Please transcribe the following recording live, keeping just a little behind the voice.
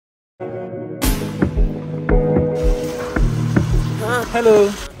Hello.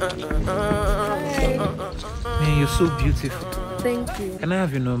 Hi. Man, you're so beautiful. Thank you. Can I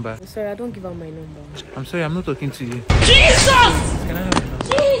have your number? I'm sorry, I don't give out my number. I'm sorry, I'm not talking to you. Jesus! Can I have your number?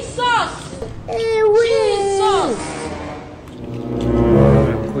 Jesus! Jesus!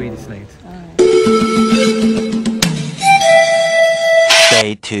 I'll call you this night.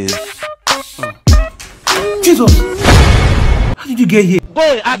 Day 2. Jesus! How did you get here? Go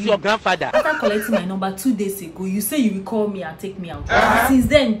and ask your grandfather. After collecting my number 2 days ago, you say you will call me and take me out. Since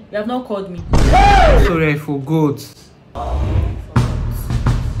then, you have not called me. Sorry, I forgot.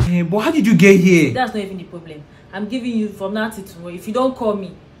 Hey, but how did you get here? That's not even the problem. I'm giving you from now till tomorrow. If you don't call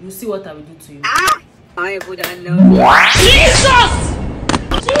me, you'll see what I will do to you. I wouldn't know. Jesus!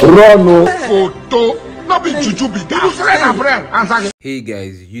 Run photo. Not be juju be Hey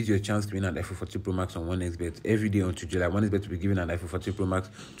guys, use your chance to win an iPhone 14 Pro Max on 1xBet every day until July. 1xBet will be giving an iPhone 14 Pro Max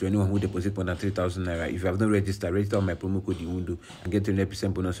to anyone who deposits more than 3,000 naira. If you have not registered, register on my promo code SydIwundutv and get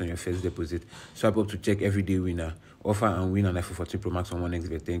 20% bonus on your first deposit. Swipe up to check everyday winner. Offer and win an iPhone 14 Pro Max on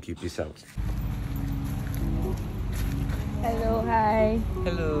 1xBet. Thank you. Peace out. Hello, hi.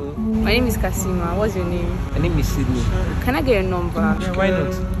 Hello. My name is Kasima. What's your name? My name is Sydney. Can I get your number? Yeah, why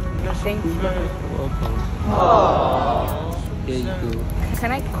not? Thank you. Welcome. There you go.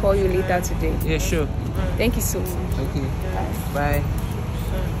 Can I call you later today? Yeah, sure. Thank you so much. Okay. Bye.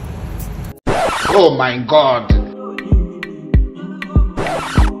 Oh my God.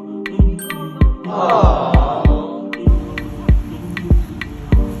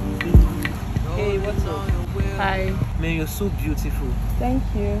 Hey, what's up? Hi. Man, you're so beautiful. Thank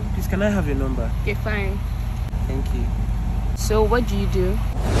you. Please, can I have your number? Okay, fine. Thank you. So, what do you do?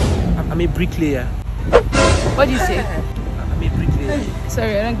 I'm a bricklayer. What do you say? I'm a bricklayer.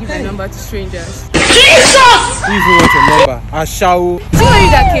 Sorry, I don't give my number to strangers. Jesus! Who even want your number? I shall. See you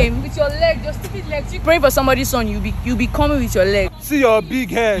that came with your leg, your stupid legs. You praying for somebody's son, you'll be coming with your leg. See your big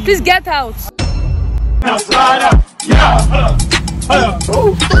head. Please get out.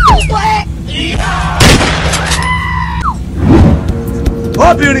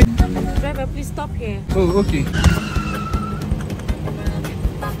 Oh, beauty. Driver, please stop here. Oh, okay.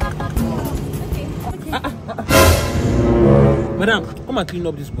 Madam, come and clean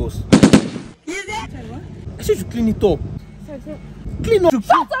up this bus. I said you clean it up. Clean up.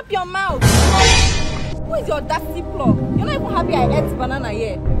 Shut up your mouth! Who is your dusty plug? You're not even happy I ate banana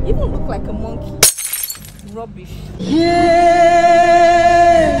here. You even look like a monkey. Rubbish. Yeah!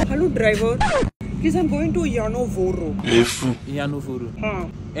 Hello driver. Please, I'm going to Yanovoro. Yanovoro.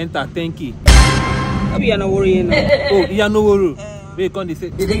 Enter 10K. Abi Yanovoro now. Oh, Yanovoro. Wait, come they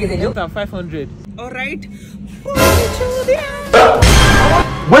say. Enter 500. Alright.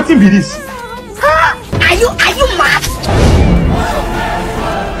 What be this? Are you mad?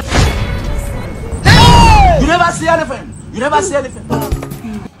 You never see anything. You never see anything.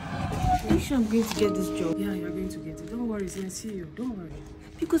 Are you sure I'm going to get this job? Yeah, you're going to get it. Don't worry, I'll see you. Don't worry.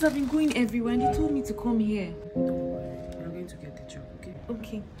 Because I've been going everywhere and you told me to come here. Don't worry. You're going to get the job, okay?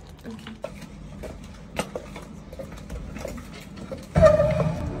 Okay. Okay.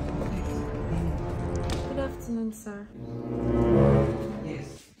 Good afternoon, sir.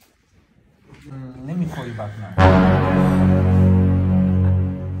 Yes. Let me call you back now.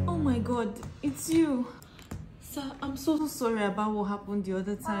 Oh my God, it's you. Sir, I'm so sorry about what happened the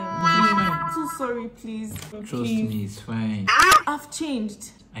other time. I'm so sorry, please. Trust me, it's fine. I've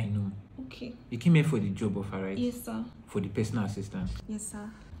changed. I know. Okay. You came here for the job offer, right? Yes, sir. For the personal assistant. Yes, sir.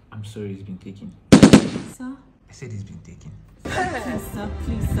 I'm sorry it's been taken. Sir? I said it's been taken. Please, sir.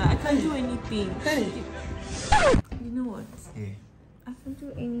 Please, sir. I can't do anything. You know what? Yeah. I can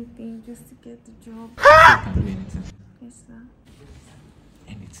do anything just to get the job. I can do anything. Yes, sir.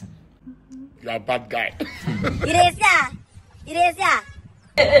 Anything. You're a bad guy.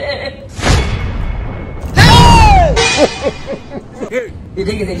 Hey!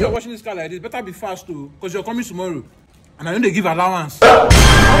 You're washing this car like this. Better be fast too, because you're coming tomorrow. And I know they give allowance.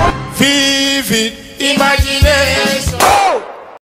 Vivid imagination.